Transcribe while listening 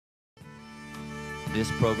This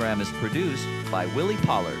program is produced by Willie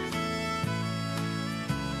Pollard.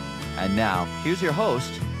 And now, here's your host,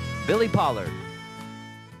 Billy Pollard.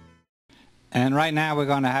 And right now we're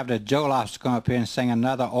going to have the Jolliffs come up here and sing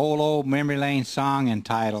another old memory lane song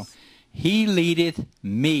entitled, He Leadeth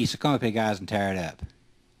Me. So come up here, guys, and tear it up.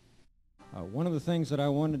 One of the things that I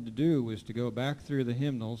wanted to do was to go back through the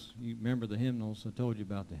hymnals. You remember the hymnals, I told you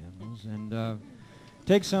about the hymnals, and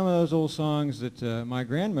take some of those old songs that my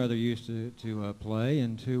grandmother used to play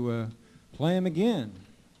and to play them again.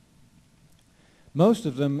 Most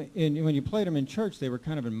of them, when you played them in church, they were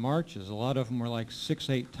kind of in marches. A lot of them were like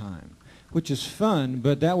 6/8 time, which is fun,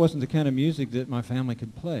 but that wasn't the kind of music that my family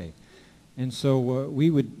could play. And so we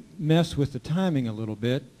would mess with the timing a little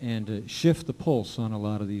bit and shift the pulse on a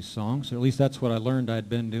lot of these songs, or at least that's what I learned I'd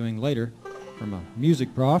been doing later from a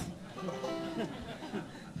music prof.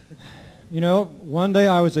 You know, one day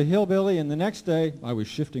I was a hillbilly, and the next day I was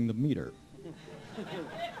shifting the meter.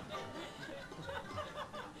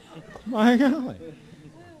 My golly.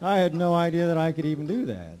 I had no idea that I could even do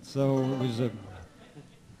that. So it was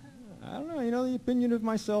I don't know, you know, the opinion of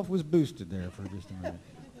myself was boosted there for just a minute.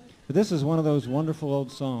 But this is one of those wonderful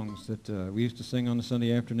old songs that we used to sing on the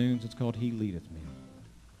Sunday afternoons. It's called He Leadeth Me.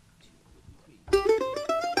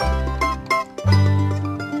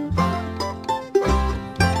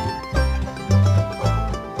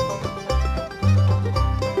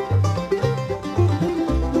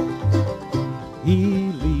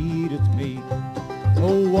 He leadeth me,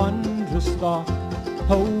 oh wondrous thought,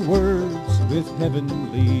 oh words with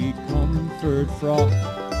heavenly comfort fraught.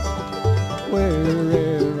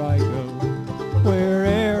 Where'er I go,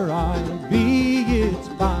 where'er I be, it's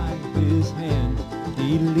by His hand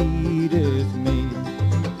He leadeth me.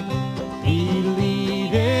 He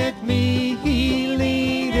leadeth me, He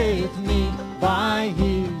leadeth me, by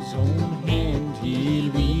His own hand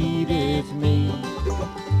He leadeth me.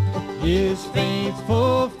 His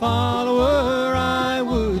faithful follower I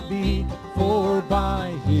would be, for by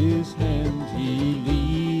His hand He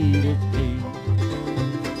leadeth me.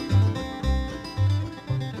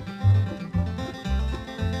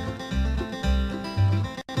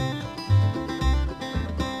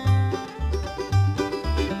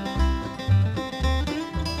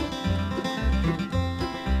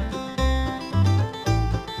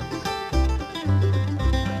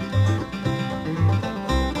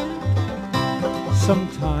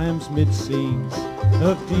 Sometimes mid scenes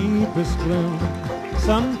of deepest gloom,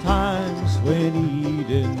 sometimes when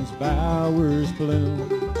Eden's bowers bloom,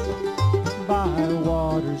 by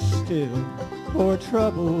waters still or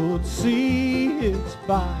troubled sea, it's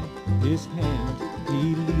by His hand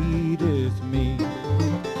He leadeth me.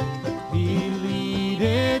 He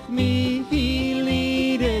leadeth me, He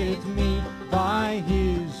leadeth me, by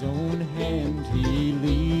His own hand He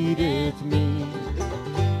leadeth me.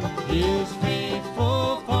 His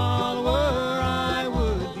faithful follower I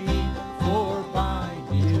would be, for by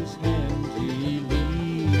His hand He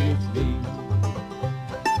leadeth me.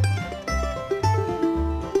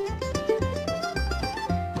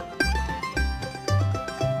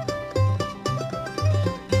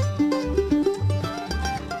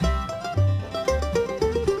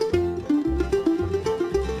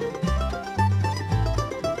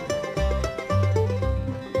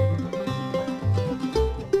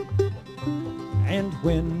 And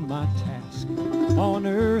when my task on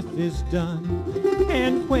earth is done,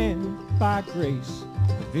 and when by grace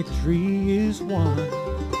the victory is won,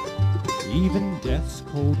 even death's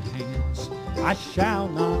cold hands I shall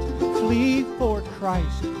not flee, for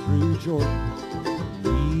Christ through Jordan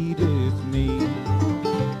leadeth me.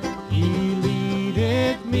 He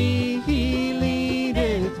leadeth me, He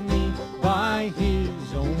leadeth me, by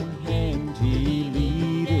His own hand He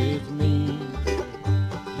leadeth me.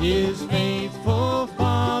 His faithful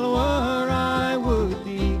follower I would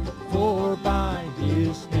be, for by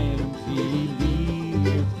His hand He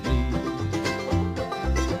leadeth me.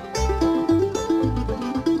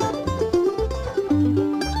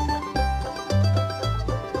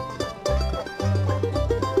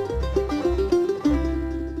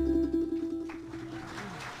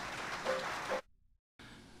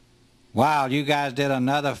 Wow, you guys did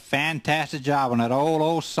another fantastic job on that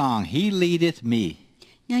old song, He Leadeth Me.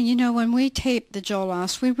 Now, you know, when we taped the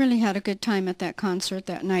Jolliffs, we really had a good time at that concert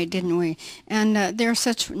that night, didn't we? And they're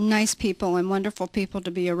such nice people and wonderful people to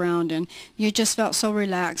be around, and you just felt so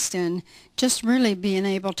relaxed and just really being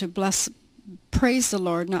able to praise the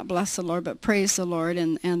Lord, not bless the Lord, but praise the Lord,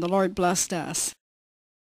 and the Lord blessed us.